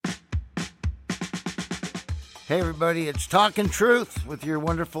Hey everybody, it's Talking Truth with your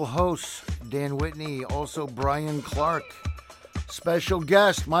wonderful hosts, Dan Whitney, also Brian Clark. Special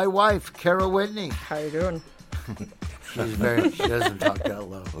guest, my wife, Kara Whitney. How you doing? She doesn't talk that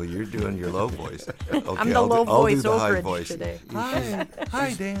low. Well, you're doing your low voice. Okay, I'm the low I'll do voice the high Oak Ridge voice. today.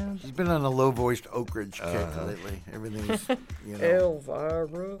 Hi, Dan. She's been on a low-voiced Oak Ridge kick lately. Everything's,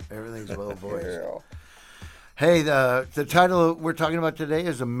 Elvira. everything's low-voiced. Hey, the title we're talking about today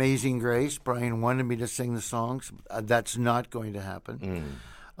is Amazing Grace. Brian wanted me to sing the songs. That's not going to happen.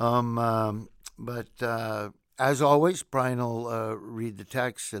 But as always, Brian will read the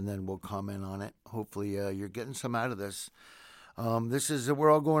text and then we'll comment on it. Hopefully you're getting some out of this. We're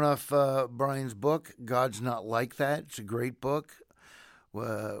all going off Brian's book, God's Not Like That. It's a great book.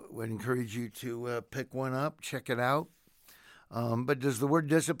 Would encourage you to pick one up, check it out. But does the word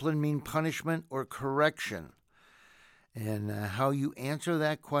discipline mean punishment or correction? And how you answer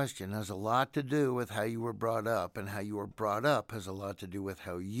that question has a lot to do with how you were brought up, and how you were brought up has a lot to do with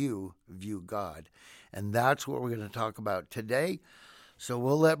how you view God. And that's what we're going to talk about today. So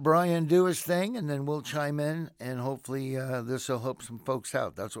we'll let Brian do his thing, and then we'll chime in, and hopefully this will help some folks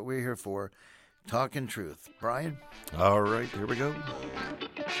out. That's what we're here for, Talking Truth. Brian? All right, here we go.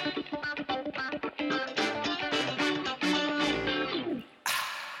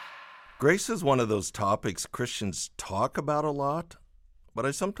 Grace is one of those topics Christians talk about a lot, but I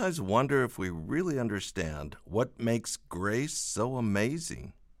sometimes wonder if we really understand what makes grace so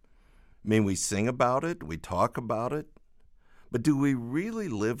amazing. I mean, we sing about it, we talk about it, but do we really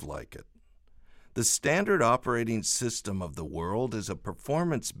live like it? The standard operating system of the world is a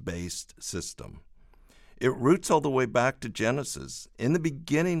performance-based system. It roots all the way back to Genesis. In the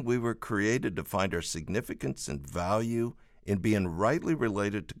beginning, we were created to find our significance and value in being rightly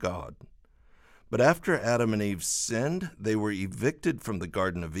related to God. But after Adam and Eve sinned, they were evicted from the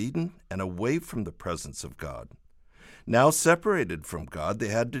Garden of Eden and away from the presence of God. Now separated from God, they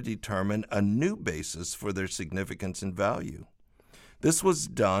had to determine a new basis for their significance and value. This was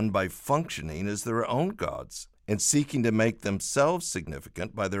done by functioning as their own gods and seeking to make themselves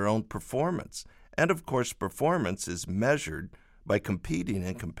significant by their own performance. And of course, performance is measured by competing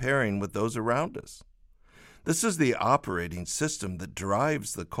and comparing with those around us. This is the operating system that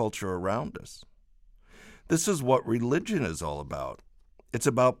drives the culture around us. This is what religion is all about. It's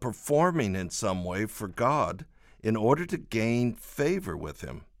about performing in some way for God in order to gain favor with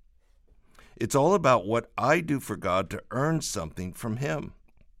Him. It's all about what I do for God to earn something from Him.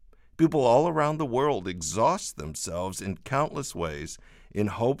 People all around the world exhaust themselves in countless ways in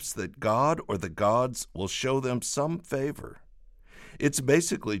hopes that God or the gods will show them some favor. It's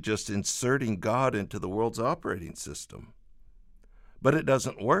basically just inserting God into the world's operating system. But it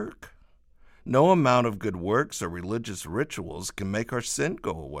doesn't work. No amount of good works or religious rituals can make our sin go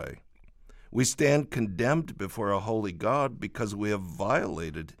away. We stand condemned before a holy God because we have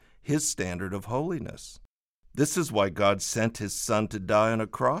violated His standard of holiness. This is why God sent His Son to die on a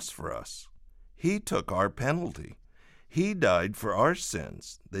cross for us. He took our penalty. He died for our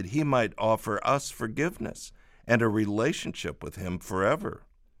sins, that He might offer us forgiveness and a relationship with Him forever.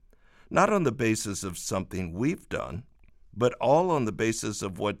 Not on the basis of something we've done, but all on the basis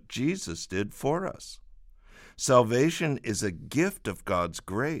of what Jesus did for us. Salvation is a gift of God's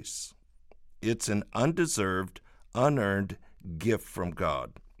grace. It's an undeserved, unearned gift from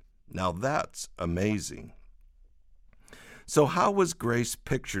God. Now that's amazing. So how was grace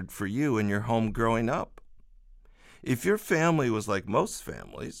pictured for you in your home growing up? If your family was like most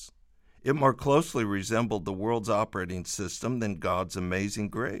families, it more closely resembled the world's operating system than God's amazing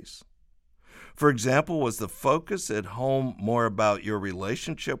grace. For example, was the focus at home more about your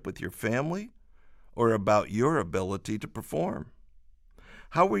relationship with your family or about your ability to perform?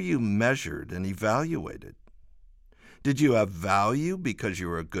 How were you measured and evaluated? Did you have value because you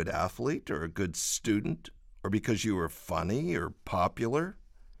were a good athlete or a good student or because you were funny or popular?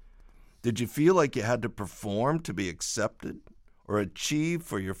 Did you feel like you had to perform to be accepted or achieve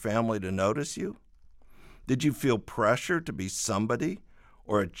for your family to notice you? Did you feel pressure to be somebody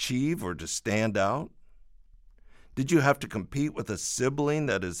or achieve or to stand out? Did you have to compete with a sibling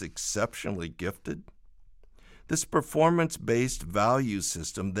that is exceptionally gifted? This performance-based value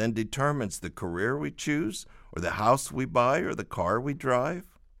system then determines the career we choose, or the house we buy, or the car we drive.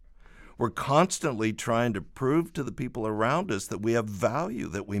 We're constantly trying to prove to the people around us that we have value,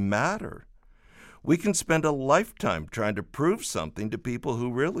 that we matter. We can spend a lifetime trying to prove something to people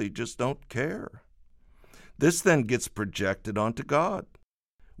who really just don't care. This then gets projected onto God.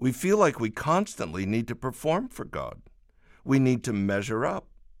 We feel like we constantly need to perform for God. We need to measure up.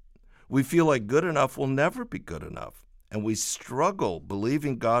 We feel like good enough will never be good enough, and we struggle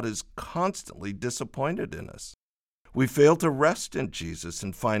believing God is constantly disappointed in us. We fail to rest in Jesus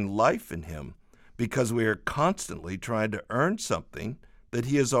and find life in him because we are constantly trying to earn something that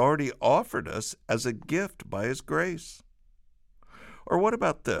he has already offered us as a gift by his grace. Or what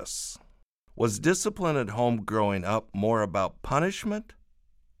about this? Was discipline at home growing up more about punishment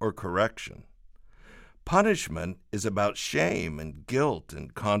or correction? Punishment is about shame and guilt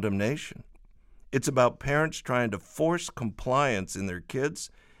and condemnation. It's about parents trying to force compliance in their kids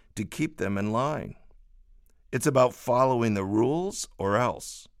to keep them in line. It's about following the rules or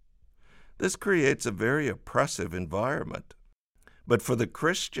else. This creates a very oppressive environment. But for the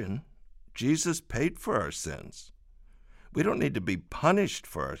Christian, Jesus paid for our sins. We don't need to be punished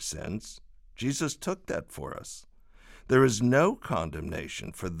for our sins. Jesus took that for us. There is no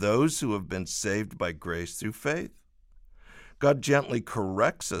condemnation for those who have been saved by grace through faith. God gently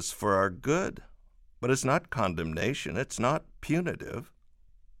corrects us for our good, but it's not condemnation. It's not punitive.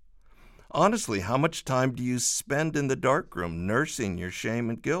 Honestly, how much time do you spend in the darkroom nursing your shame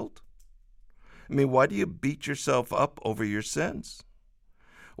and guilt? I mean, why do you beat yourself up over your sins?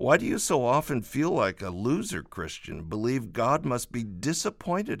 Why do you so often feel like a loser Christian, believe God must be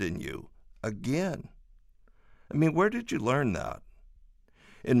disappointed in you again? I mean, where did you learn that?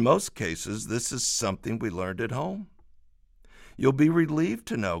 In most cases, this is something we learned at home. You'll be relieved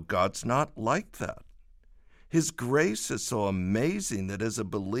to know God's not like that. His grace is so amazing that as a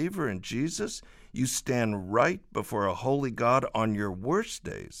believer in Jesus, you stand right before a holy God on your worst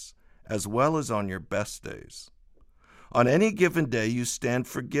days, as well as on your best days. On any given day, you stand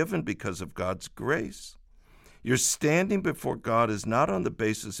forgiven because of God's grace. Your standing before God is not on the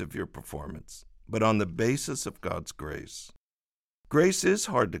basis of your performance, but on the basis of God's grace. Grace is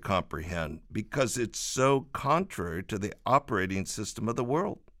hard to comprehend because it's so contrary to the operating system of the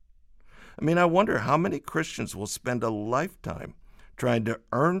world. I mean, I wonder how many Christians will spend a lifetime trying to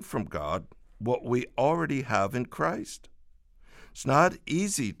earn from God what we already have in Christ. It's not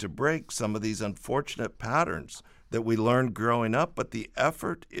easy to break some of these unfortunate patterns that we learned growing up, but the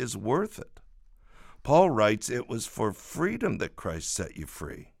effort is worth it. Paul writes, "It was for freedom that Christ set you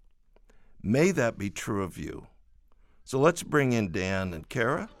free." May that be true of you. So let's bring in Dan and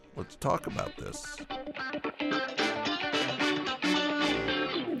Kara. Let's talk about this.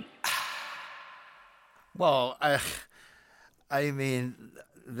 Well, I mean,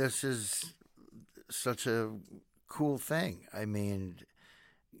 this is such a cool thing. I mean,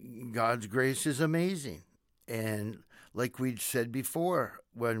 God's grace is amazing. And like we said before,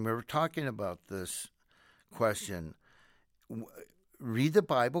 when we were talking about this question, read the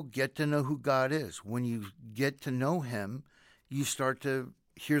Bible, get to know who God is. When you get to know him, you start to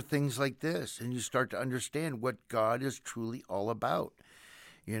hear things like this, and you start to understand what God is truly all about.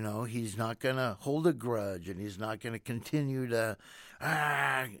 You know, he's not going to hold a grudge, and he's not going to continue to,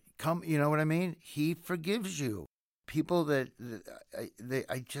 come, you know what I mean? He forgives you. People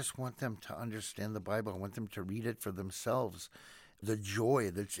I just want them to understand the Bible. I want them to read it for themselves. The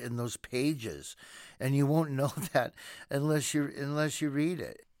joy that's in those pages, and you won't know that unless you read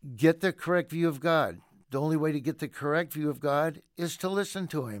it. Get the correct view of God. The only way to get the correct view of God is to listen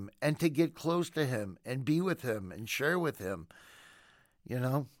to him and to get close to him and be with him and share with him. You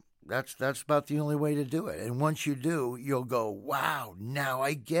know, that's about the only way to do it. And once you do, you'll go, wow, now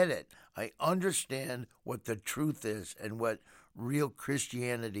I get it. I understand what the truth is and what real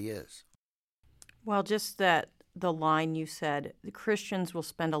Christianity is. Well, just that the line you said, the Christians will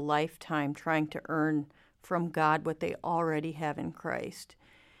spend a lifetime trying to earn from God what they already have in Christ.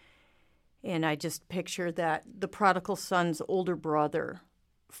 And I just picture that the prodigal son's older brother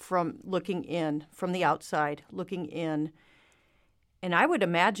from looking in, from the outside, looking in. And I would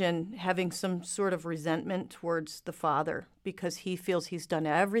imagine having some sort of resentment towards the father because he feels he's done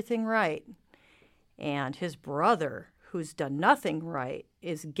everything right. And his brother, who's done nothing right,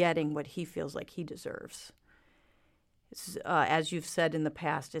 is getting what he feels like he deserves. As you've said in the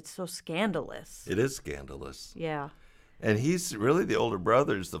past, it's so scandalous. It is scandalous. Yeah. And he's really, the older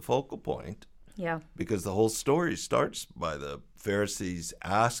brother is the focal point. Yeah. Because the whole story starts by the Pharisees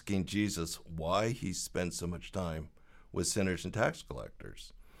asking Jesus why he spent so much time with sinners and tax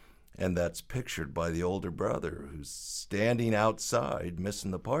collectors. And that's pictured by the older brother who's standing outside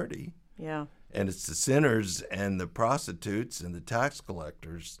missing the party. Yeah. And it's the sinners and the prostitutes and the tax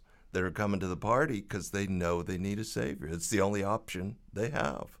collectors that are coming to the party because they know they need a savior. It's the only option they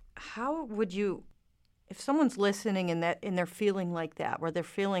have. How would you, if someone's listening and they're feeling like that, where they're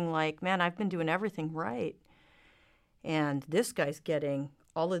feeling like, man, I've been doing everything right, and this guy's getting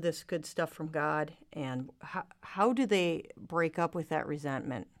all of this good stuff from God, and how do they break up with that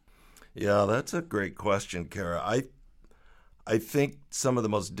resentment? Yeah, that's a great question, Kara. I I think some of the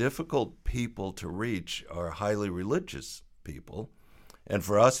most difficult people to reach are highly religious people. And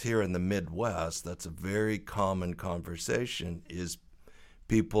for us here in the Midwest, that's a very common conversation, is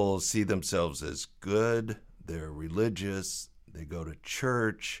people see themselves as good, they're religious, they go to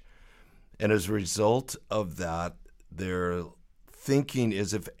church, and as a result of that, their thinking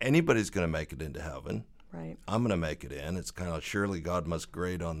is if anybody's going to make it into heaven, right, I'm going to make it in. It's kind of surely God must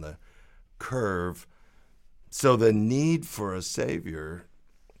grade on the curve. So the need for a Savior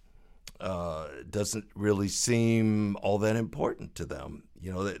doesn't really seem all that important to them.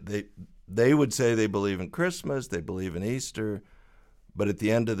 You know, they would say they believe in Christmas, they believe in Easter, but at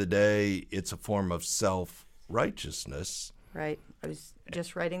the end of the day, it's a form of self-righteousness. right. I was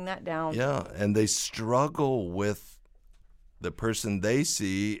just writing that down. Yeah, and they struggle with the person they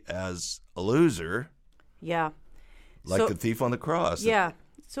see as a loser, Yeah. like So- the thief on the cross. Yeah.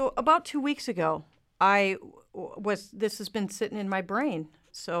 So about 2 weeks ago, this has been sitting in my brain.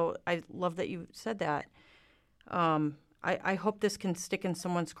 So I love that you said that. I hope this can stick in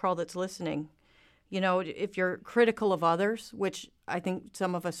someone's craw that's listening. You know, if you're critical of others, which I think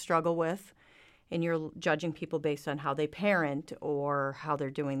some of us struggle with, and you're judging people based on how they parent or how they're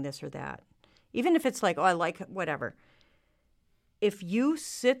doing this or that, even if it's like, oh, I like whatever. If you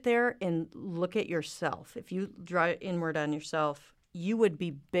sit there and look at yourself, if you draw inward on yourself, you would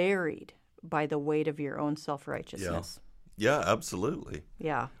be buried by the weight of your own self-righteousness. Yeah, absolutely.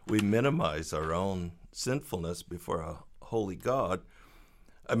 Yeah. We minimize our own sinfulness before a holy God.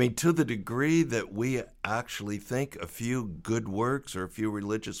 I mean, to the degree that we actually think a few good works or a few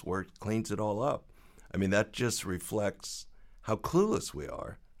religious works cleans it all up. I mean, that just reflects how clueless we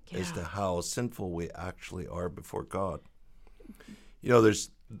are as Yeah. to how sinful we actually are before God. You know,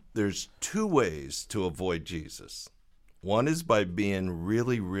 there's two ways to avoid Jesus. One is by being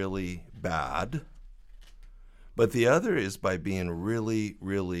really, really bad, but the other is by being really,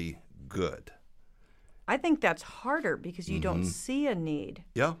 really good. I think that's harder because you don't see a need.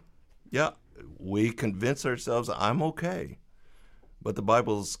 Yeah. We convince ourselves I'm okay, but the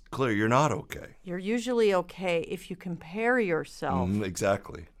Bible's clear you're not okay. You're usually okay if you compare yourself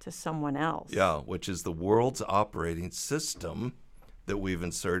Exactly. to someone else. Yeah, which is the world's operating system that we've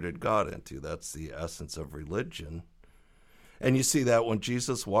inserted God into. That's the essence of religion. And you see that when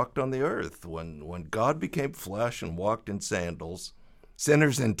Jesus walked on the earth, when God became flesh and walked in sandals,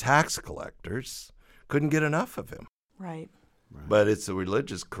 sinners and tax collectors couldn't get enough of him. Right. But it's a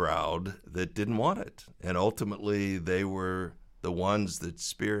religious crowd that didn't want it. And ultimately, they were the ones that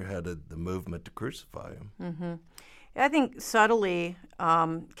spearheaded the movement to crucify him. I think subtly,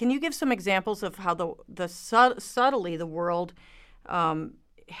 can you give some examples of how subtly the world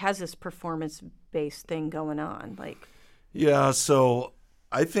has this performance-based thing going on? Like, Yeah, so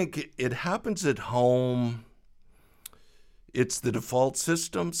I think it happens at home. It's the default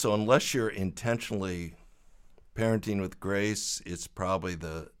system. So unless you're intentionally parenting with grace, it's probably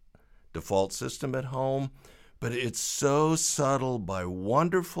the default system at home. But it's so subtle by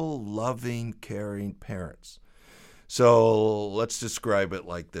wonderful, loving, caring parents. So let's describe it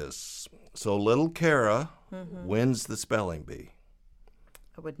like this. So little Kara wins the spelling bee.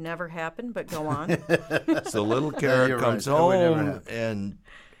 it would never happen, but go on. So little Kara you're comes right. That would never home, happen. and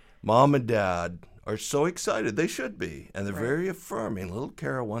mom and dad are so excited. They should be. And they're Right. very affirming. Little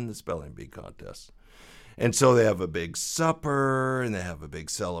Kara won the spelling bee contest. And so they have a big supper, and they have a big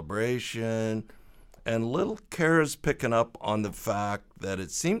celebration. And little Kara's picking up on the fact that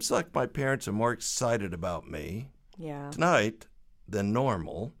it seems like my parents are more excited about me Yeah. tonight than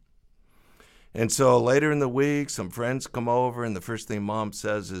normal. And so later in the week, some friends come over, and the first thing mom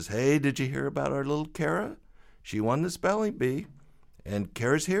says is, "Hey, did you hear about our little Kara? She won the spelling bee." And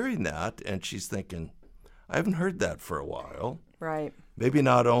Kara's hearing that, and she's thinking, I haven't heard that for a while. Right. Maybe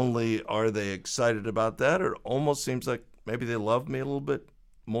not only are they excited about that, it almost seems like maybe they love me a little bit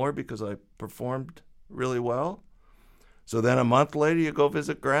more because I performed really well. So then a month later, you go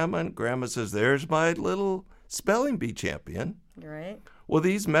visit Grandma, and Grandma says, "There's my little spelling bee champion." Right. Well,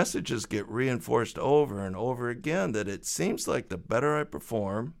 these messages get reinforced over and over again that it seems like the better I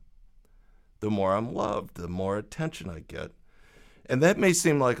perform, the more I'm loved, the more attention I get. And that may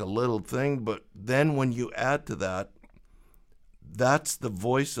seem like a little thing, but then when you add to that, that's the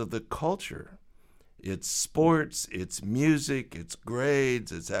voice of the culture. It's sports, it's music, it's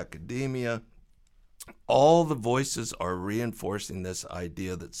grades, it's academia. All the voices are reinforcing this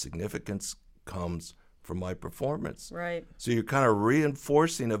idea that significance comes from my performance. Right. So you're kind of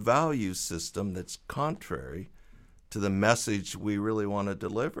reinforcing a value system that's contrary to the message we really want to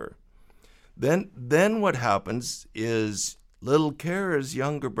deliver. Then what happens is little Kara's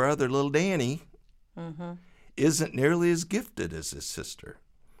younger brother, little Danny, isn't nearly as gifted as his sister.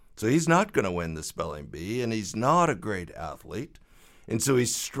 So he's not going to win the spelling bee, and he's not a great athlete. And so he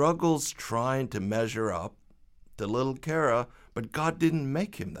struggles trying to measure up to little Kara, but God didn't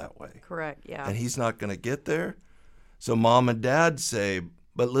make him that way. Correct, yeah. And he's not going to get there. So mom and dad say,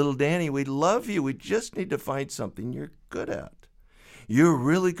 but little Danny, we love you. We just need to find something you're good at. You're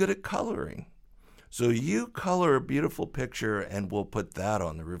really good at coloring. So you color a beautiful picture and we'll put that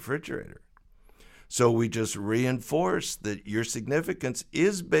on the refrigerator. So we just reinforce that your significance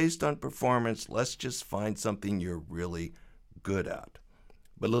is based on performance. Let's just find something you're really good at.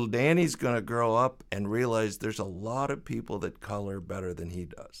 But little Danny's going to grow up and realize there's a lot of people that color better than he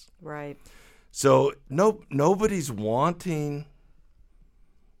does. Right. So nobody's wanting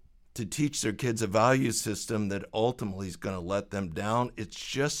to teach their kids a value system that ultimately is going to let them down. It's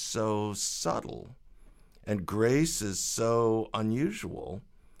just so subtle. And grace is so unusual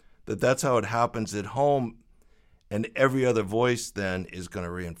that's how it happens at home. And every other voice then is going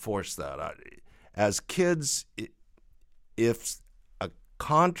to reinforce that. As kids, if a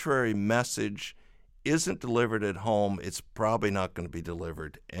contrary message isn't delivered at home, it's probably not going to be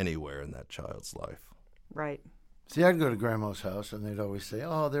delivered anywhere in that child's life. Right. See, I'd go to Grandma's house, and they'd always say,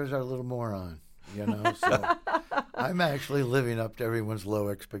 "Oh, there's our little moron," you know. So I'm actually living up to everyone's low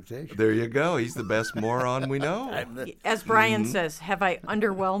expectations. There you go. He's the best moron we know. As Brian says, have I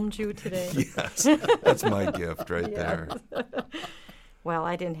underwhelmed you today? Yes, that's my gift right there. Well,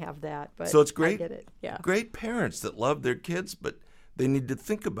 I didn't have that, but so it's great. I get it. Yeah. Great parents that love their kids, but they need to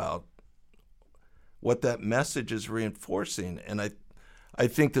think about what that message is reinforcing. And I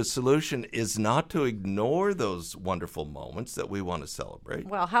think the solution is not to ignore those wonderful moments that we want to celebrate.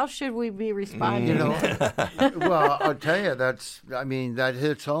 Well, how should we be responding? Well, I'll tell you, that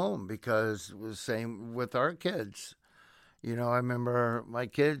hits home because it was the same with our kids. You know, I remember my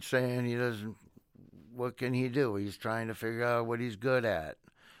kid saying what can he do? He's trying to figure out what he's good at.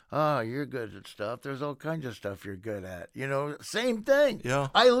 Oh, you're good at stuff. There's all kinds of stuff you're good at. You know, same thing. Yeah.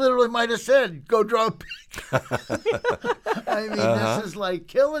 I literally might have said, go draw a picture. I mean, This is like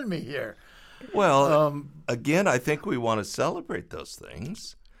killing me here. Well, again, I think we want to celebrate those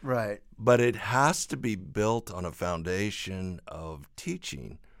things. Right. But it has to be built on a foundation of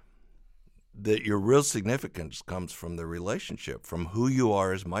teaching that your real significance comes from the relationship, from who you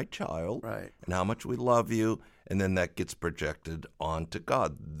are as my child, right, and how much we love you, and then that gets projected onto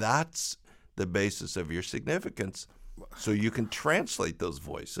God. That's the basis of your significance, so you can translate those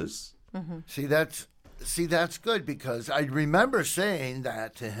voices. Mm-hmm. See, that's good because I remember saying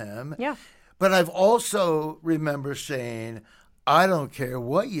that to him. Yeah. But I've also remember saying, I don't care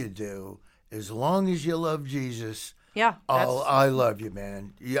what you do, as long as you love Jesus. Yeah, I love you,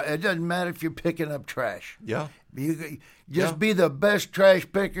 man. Yeah, it doesn't matter if you're picking up trash. Yeah. You just be the best trash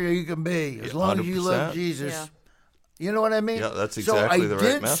picker you can be, as long as you love Jesus. Yeah. You know what I mean? Yeah, that's exactly the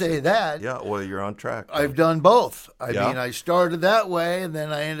right message. So I did say that. Yeah, well, you're on track. I've done both. I mean, I started that way, and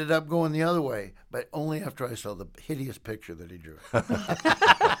then I ended up going the other way, but only after I saw the hideous picture that he drew.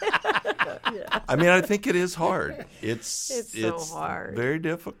 I mean, I think it is hard. It's so hard. Very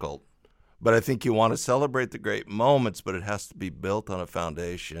difficult. But I think you want to celebrate the great moments, but it has to be built on a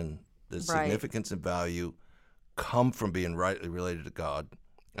foundation. The significance and value come from being rightly related to God.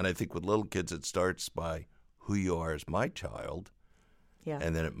 And I think with little kids, it starts by who you are as my child,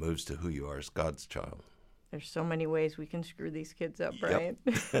 and then it moves to who you are as God's child. There's so many ways we can screw these kids up, Brian.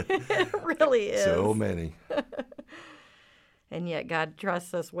 Yep. It really is. So many. And yet God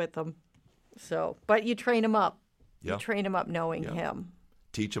trusts us with them. So, but you train them up. Yeah. You train them up knowing Him.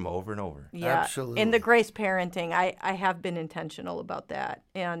 Teach them over and over. Yeah, absolutely. In the grace parenting, I have been intentional about that,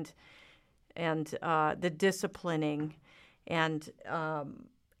 and the disciplining, and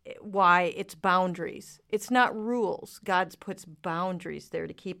why it's boundaries. It's not rules. God puts boundaries there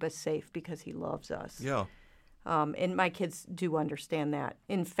to keep us safe because He loves us. Yeah. And my kids do understand that.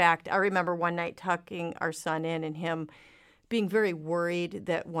 In fact, I remember one night tucking our son in and him being very worried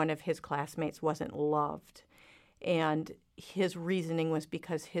that one of his classmates wasn't loved, and his reasoning was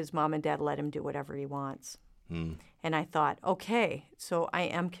because his mom and dad let him do whatever he wants. And I thought, okay, so I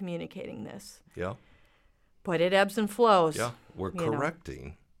am communicating this. Yeah. But it ebbs and flows. Yeah. We're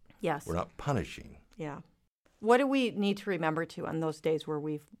correcting. Yes. We're not punishing. Yeah. What do we need to remember to on those days where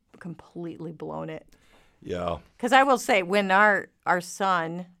we've completely blown it? Yeah. Because I will say, when our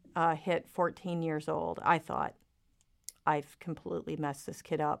son hit 14 years old, I thought, I've completely messed this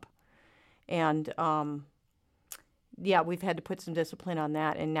kid up. And we've had to put some discipline on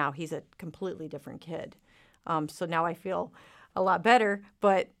that, and now he's a completely different kid. So now I feel a lot better.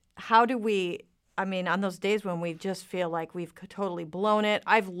 But how do on those days when we just feel like we've totally blown it,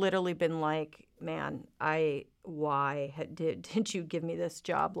 I've literally been like man, why did you give me this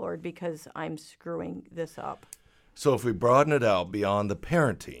job, Lord? Because I'm screwing this up. So if we broaden it out beyond the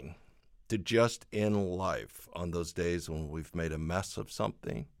parenting to just in life, on those days when we've made a mess of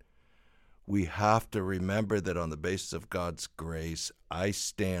something, we have to remember that on the basis of God's grace, I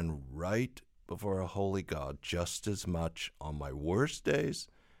stand right before a holy God just as much on my worst days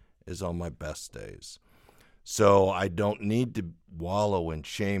as on my best days. So I don't need to wallow in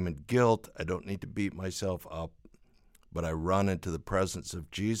shame and guilt. I don't need to beat myself up. But I run into the presence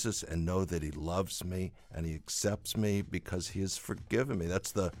of Jesus and know that he loves me and he accepts me because he has forgiven me.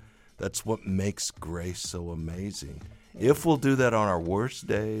 That's what makes grace so amazing. If we'll do that on our worst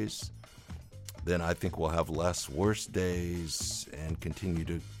days, then I think we'll have less worst days and continue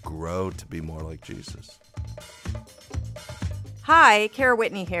to grow to be more like Jesus. Hi, Kara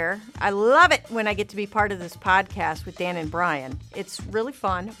Whitney here. I love it when I get to be part of this podcast with Dan and Brian. It's really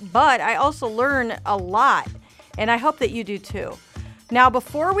fun, but I also learn a lot, and I hope that you do too. Now,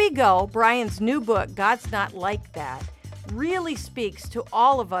 before we go, Brian's new book, God's Not Like That, really speaks to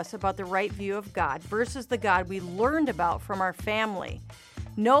all of us about the right view of God versus the God we learned about from our family.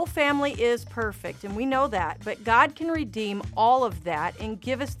 No family is perfect, and we know that, but God can redeem all of that and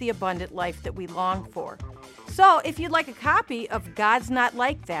give us the abundant life that we long for. So if you'd like a copy of God's Not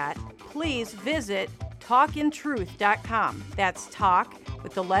Like That, please visit talkintruth.com. That's talk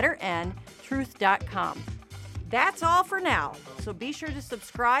with the letter N, truth.com. That's all for now, so be sure to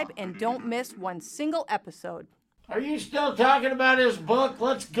subscribe and don't miss one single episode. Are you still talking about his book?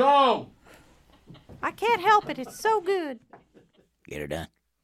 Let's go! I can't help it, it's so good. Get her done.